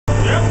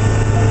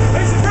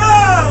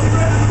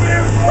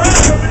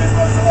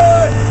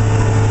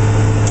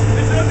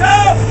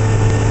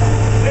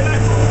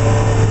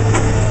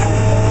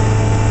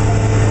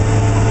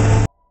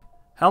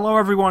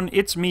everyone,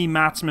 it's me,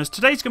 Maximus.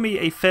 Today's going to be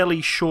a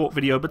fairly short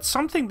video, but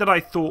something that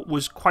I thought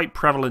was quite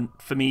prevalent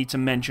for me to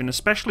mention,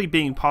 especially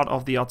being part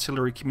of the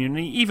artillery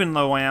community, even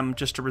though I am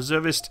just a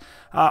reservist.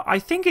 I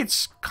think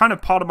it's kind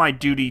of part of my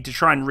duty to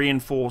try and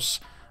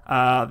reinforce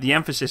the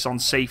emphasis on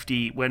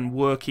safety when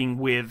working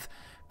with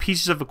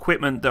pieces of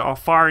equipment that are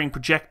firing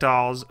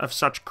projectiles of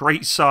such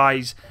great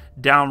size,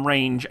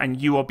 downrange,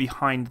 and you are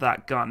behind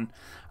that gun.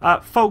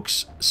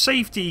 Folks,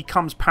 safety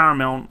comes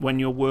paramount when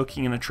you're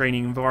working in a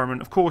training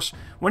environment. Of course,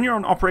 when you're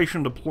on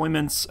operational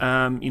deployments,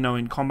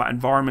 in combat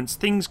environments,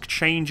 things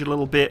change a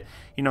little bit.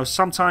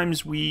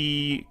 Sometimes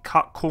we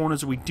cut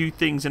corners, we do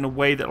things in a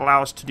way that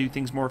allow us to do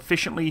things more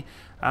efficiently,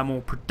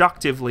 more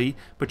productively,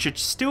 but should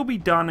still be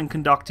done and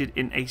conducted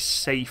in a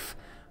safe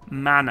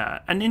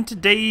manner. And in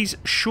today's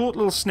short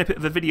little snippet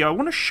of the video, I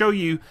want to show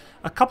you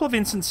a couple of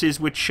instances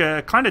which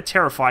kind of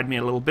terrified me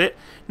a little bit.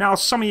 Now,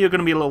 some of you are going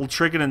to be a little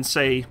triggered and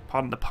say,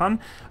 pardon the pun,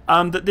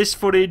 that this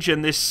footage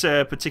and this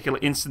particular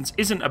instance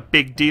isn't a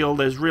big deal.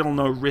 There's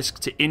no risk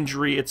to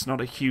injury. It's not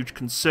a huge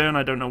concern.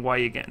 I don't know why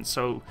you're getting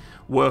so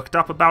worked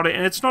up about it.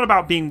 And it's not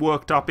about being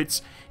worked up.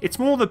 It's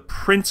more the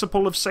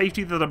principle of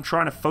safety that I'm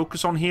trying to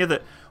focus on here,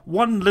 that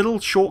one little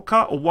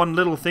shortcut or one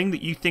little thing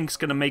that you think is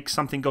going to make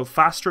something go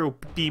faster or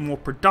be more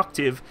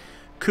productive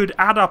could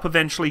add up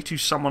eventually to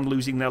someone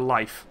losing their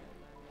life.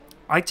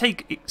 I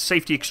take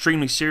safety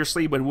extremely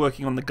seriously when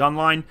working on the gun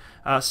line.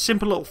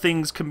 Simple little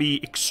things can be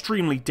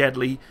extremely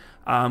deadly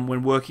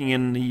when working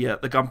in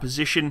the gun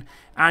position,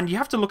 and you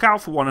have to look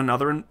out for one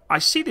another. And I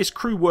see this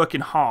crew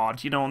working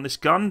hard, on this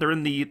gun. They're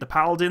in the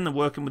Paladin. They're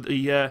working with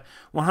the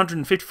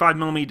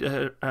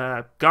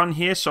 155mm gun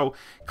here. So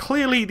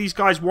clearly these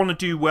guys want to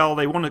do well.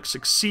 They want to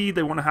succeed.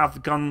 They want to have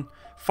the gun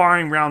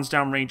firing rounds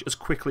downrange as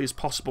quickly as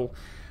possible.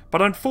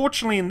 But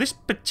unfortunately, in this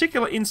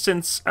particular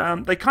instance,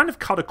 they kind of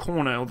cut a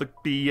corner, or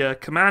the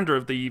commander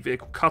of the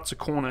vehicle cuts a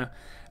corner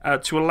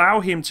to allow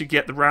him to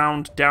get the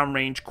round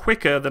downrange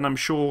quicker than I'm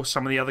sure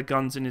some of the other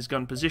guns in his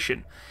gun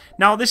position.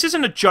 Now, this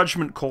isn't a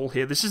judgment call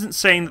here. This isn't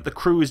saying that the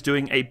crew is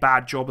doing a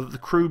bad job, or that the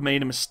crew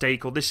made a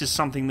mistake, or this is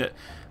something that,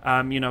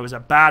 is a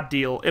bad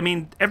deal. I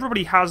mean,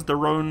 everybody has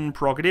their own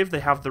prerogative. They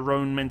have their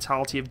own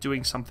mentality of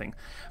doing something.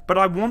 But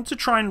I want to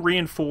try and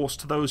reinforce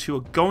to those who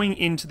are going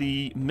into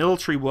the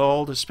military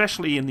world,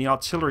 especially in the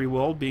artillery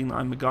world, being that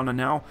I'm a gunner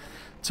now,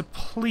 to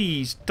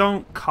please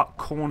don't cut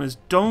corners.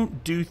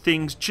 Don't do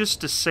things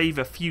just to save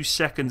a few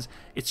seconds.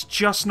 It's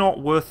just not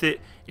worth it.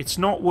 It's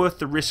not worth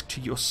the risk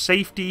to your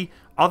safety,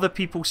 other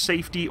people's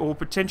safety, or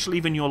potentially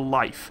even your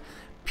life.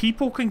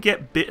 People can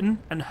get bitten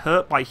and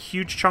hurt by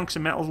huge chunks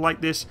of metal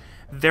like this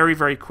very,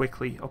 very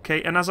quickly,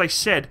 okay? And as I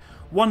said,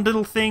 one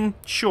little thing,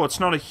 sure,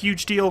 it's not a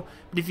huge deal,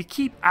 but if you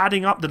keep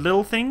adding up the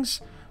little things,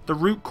 the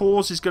root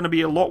cause is going to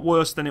be a lot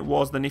worse than it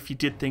was than if you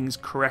did things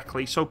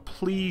correctly. So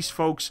please,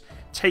 folks,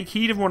 take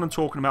heed of what I'm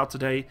talking about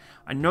today.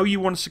 I know you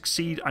want to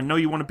succeed. I know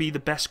you want to be the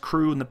best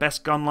crew and the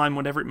best gun line,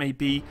 whatever it may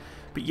be.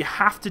 But you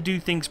have to do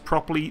things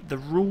properly. The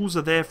rules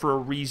are there for a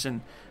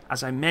reason.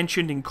 As I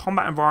mentioned, in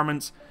combat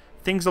environments,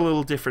 things are a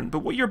little different. But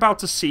what you're about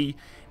to see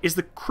is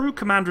the crew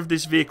commander of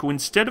this vehicle,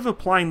 instead of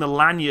applying the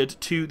lanyard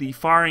to the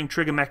firing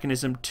trigger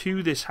mechanism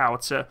to this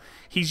howitzer,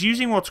 he's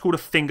using what's called a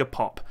finger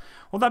pop.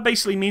 What that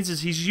basically means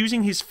is he's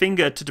using his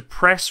finger to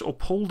depress or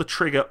pull the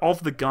trigger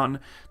of the gun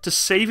to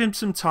save him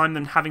some time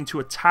than having to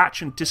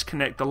attach and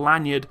disconnect the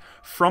lanyard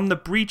from the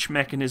breech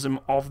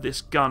mechanism of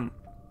this gun.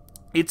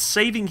 It's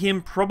saving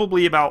him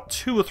probably about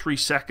 2 or 3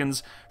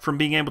 seconds from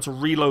being able to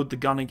reload the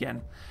gun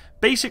again.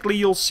 Basically,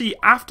 you'll see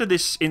after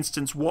this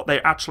instance what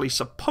they're actually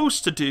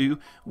supposed to do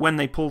when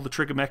they pull the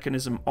trigger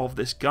mechanism of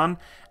this gun,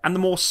 and the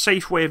more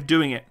safe way of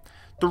doing it.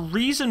 The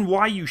reason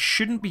why you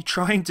shouldn't be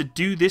trying to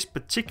do this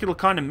particular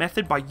kind of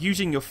method by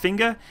using your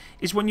finger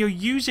is when you're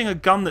using a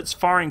gun that's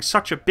firing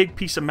such a big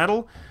piece of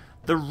metal,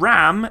 the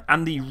ram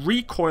and the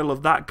recoil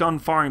of that gun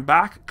firing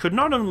back could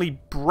not only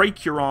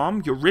break your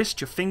arm, your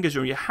wrist, your fingers,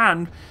 or your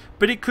hand,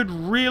 but it could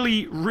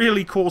really,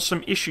 really cause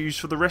some issues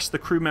for the rest of the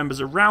crew members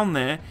around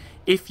there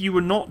if you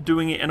were not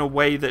doing it in a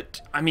way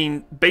that,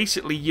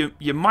 basically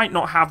you might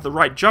not have the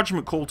right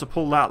judgment call to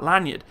pull that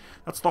lanyard.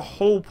 That's the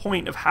whole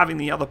point of having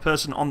the other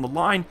person on the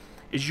line,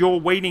 is you're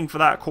waiting for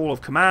that call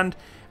of command.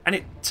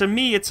 And to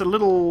me, it's a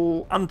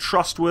little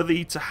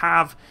untrustworthy to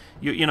have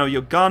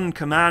your gun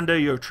commander,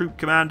 your troop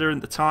commander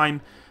at the time,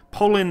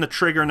 pull in the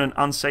trigger in an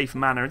unsafe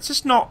manner. It's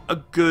just not a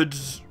good,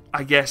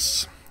 I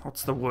guess,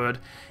 what's the word?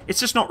 It's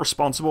just not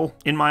responsible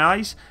in my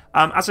eyes.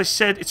 As I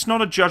said, it's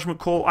not a judgment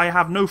call. I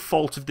have no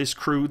fault of this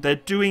crew. They're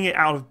doing it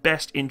out of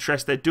best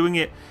interest. They're doing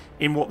it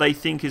in what they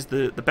think is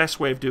the best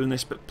way of doing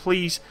this. But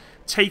please,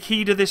 take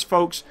heed of this,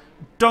 folks.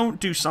 Don't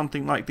do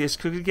something like this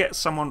because it could get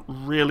someone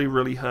really,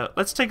 really hurt.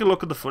 Let's take a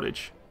look at the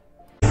footage.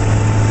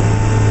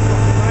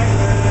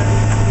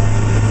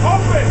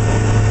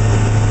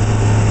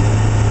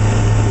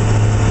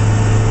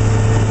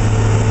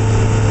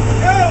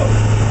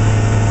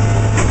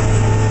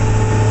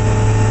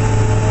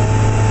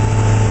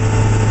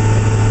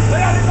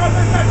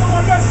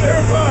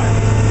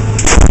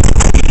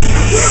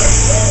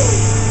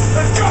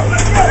 Let's go!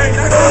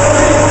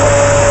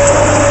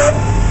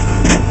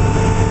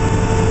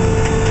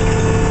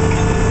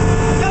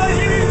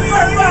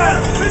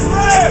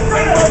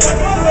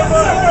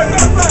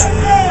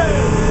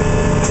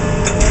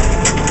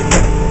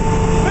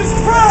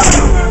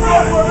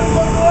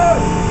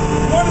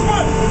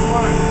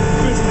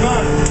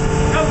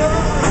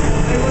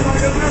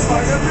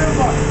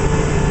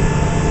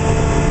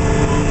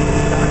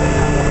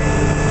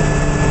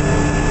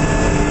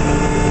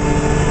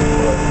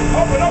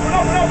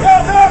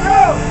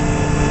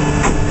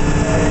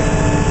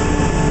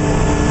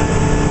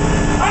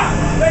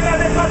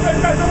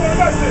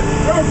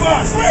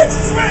 Switch!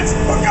 Switch!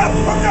 Hook up!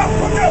 Hook up!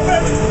 Hook up,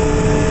 baby!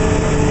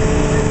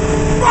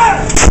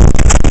 Fire!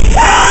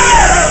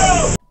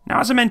 Now,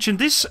 as I mentioned,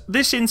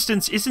 this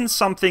instance isn't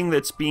something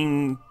that's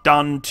being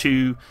done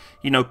to,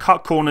 you know,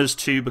 cut corners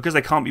to because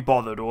they can't be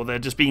bothered, or they're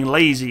just being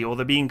lazy, or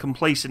they're being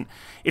complacent.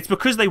 It's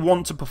because they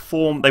want to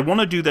perform, they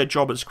want to do their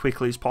job as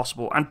quickly as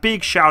possible, and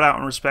big shout out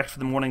and respect for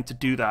them wanting to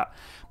do that.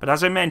 But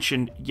as I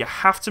mentioned, you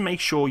have to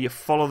make sure you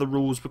follow the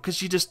rules,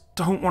 because you just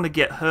don't want to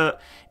get hurt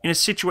in a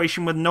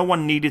situation where no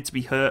one needed to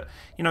be hurt.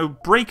 You know,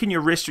 breaking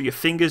your wrist or your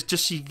fingers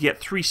just so you can get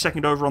 3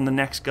 seconds over on the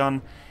next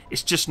gun.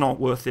 It's just not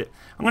worth it.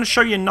 I'm going to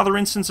show you another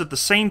instance of the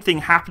same thing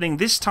happening.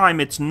 This time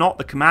it's not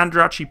the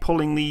commander actually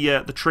pulling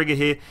the trigger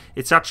here.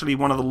 It's actually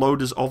one of the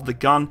loaders of the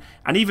gun,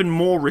 and even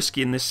more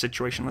risky in this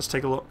situation. Let's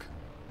take a look.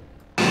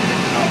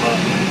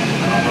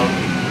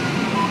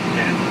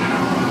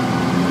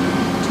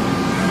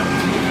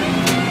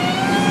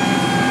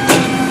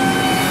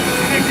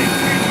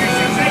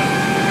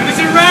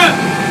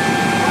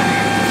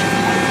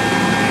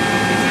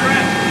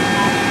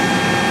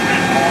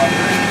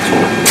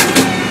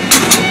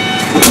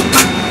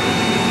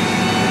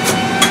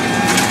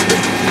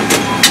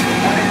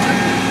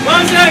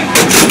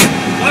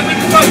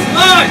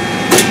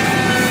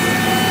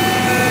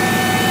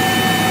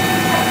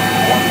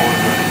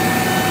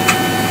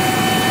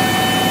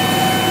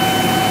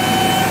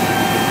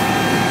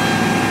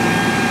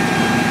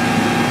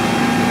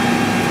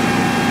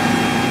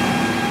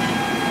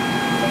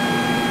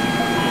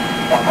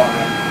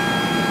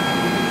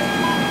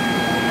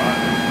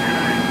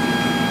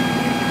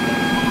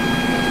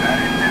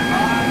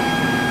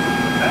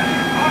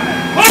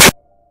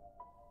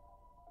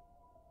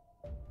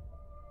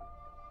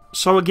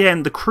 So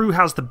again, the crew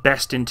has the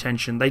best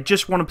intention. They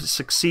just want to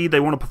succeed,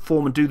 they want to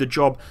perform and do the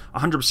job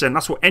 100%.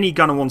 That's what any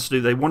gunner wants to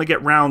do. They want to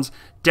get rounds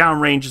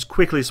downrange as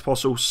quickly as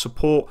possible,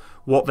 support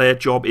what their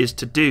job is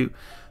to do.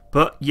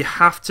 But you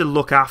have to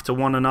look after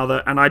one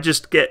another, and I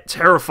just get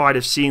terrified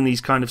of seeing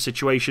these kind of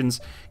situations.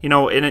 You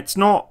know, and it's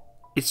not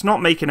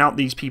making out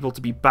these people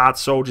to be bad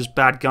soldiers,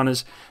 bad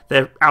gunners.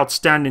 They're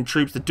outstanding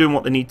troops, they're doing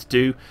what they need to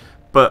do.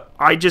 But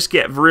I just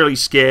get really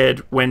scared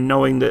when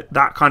knowing that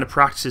that kind of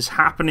practice is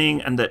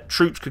happening, and that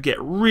troops could get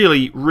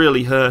really,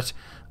 really hurt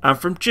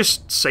from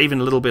just saving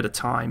a little bit of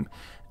time.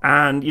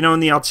 And, you know, in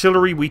the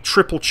artillery, we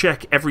triple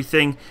check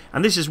everything,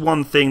 and this is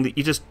one thing that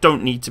you just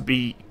don't need to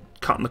be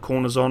cutting the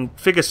corners on.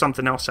 Figure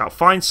something else out.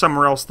 Find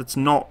somewhere else that's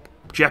not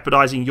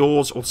jeopardizing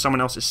yours or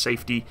someone else's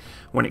safety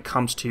when it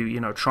comes to, you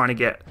know, trying to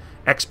get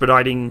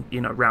expediting, you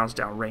know, rounds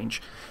down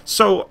range.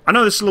 So I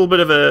know this is a little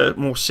bit of a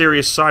more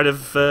serious side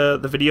of the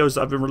videos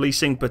that I've been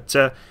releasing, but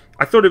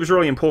I thought it was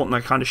really important I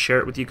kind of share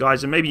it with you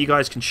guys, and maybe you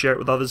guys can share it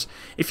with others.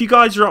 If you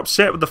guys are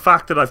upset with the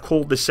fact that I've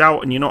called this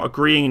out and you're not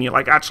agreeing, and you're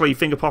like, actually,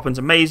 finger popping's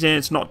amazing,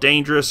 it's not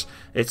dangerous,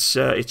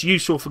 it's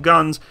useful for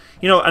guns,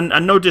 you know,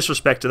 and no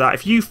disrespect to that.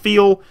 If you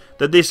feel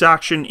that this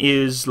action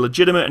is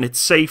legitimate and it's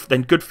safe,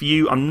 then good for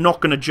you. I'm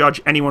not going to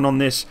judge anyone on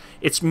this.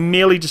 It's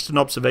merely just an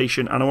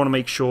observation, and I want to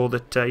make sure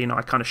that you know,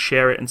 I kind of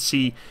share it and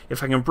see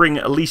if I can bring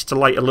at least to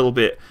light a little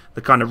bit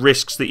the kind of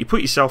risks that you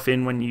put yourself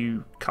in when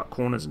you cut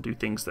corners and do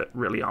things that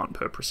really aren't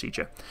per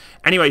procedure.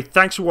 Anyway,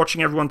 thanks for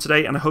watching everyone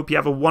today, and I hope you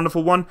have a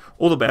wonderful one.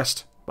 All the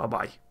best.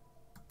 Bye-bye.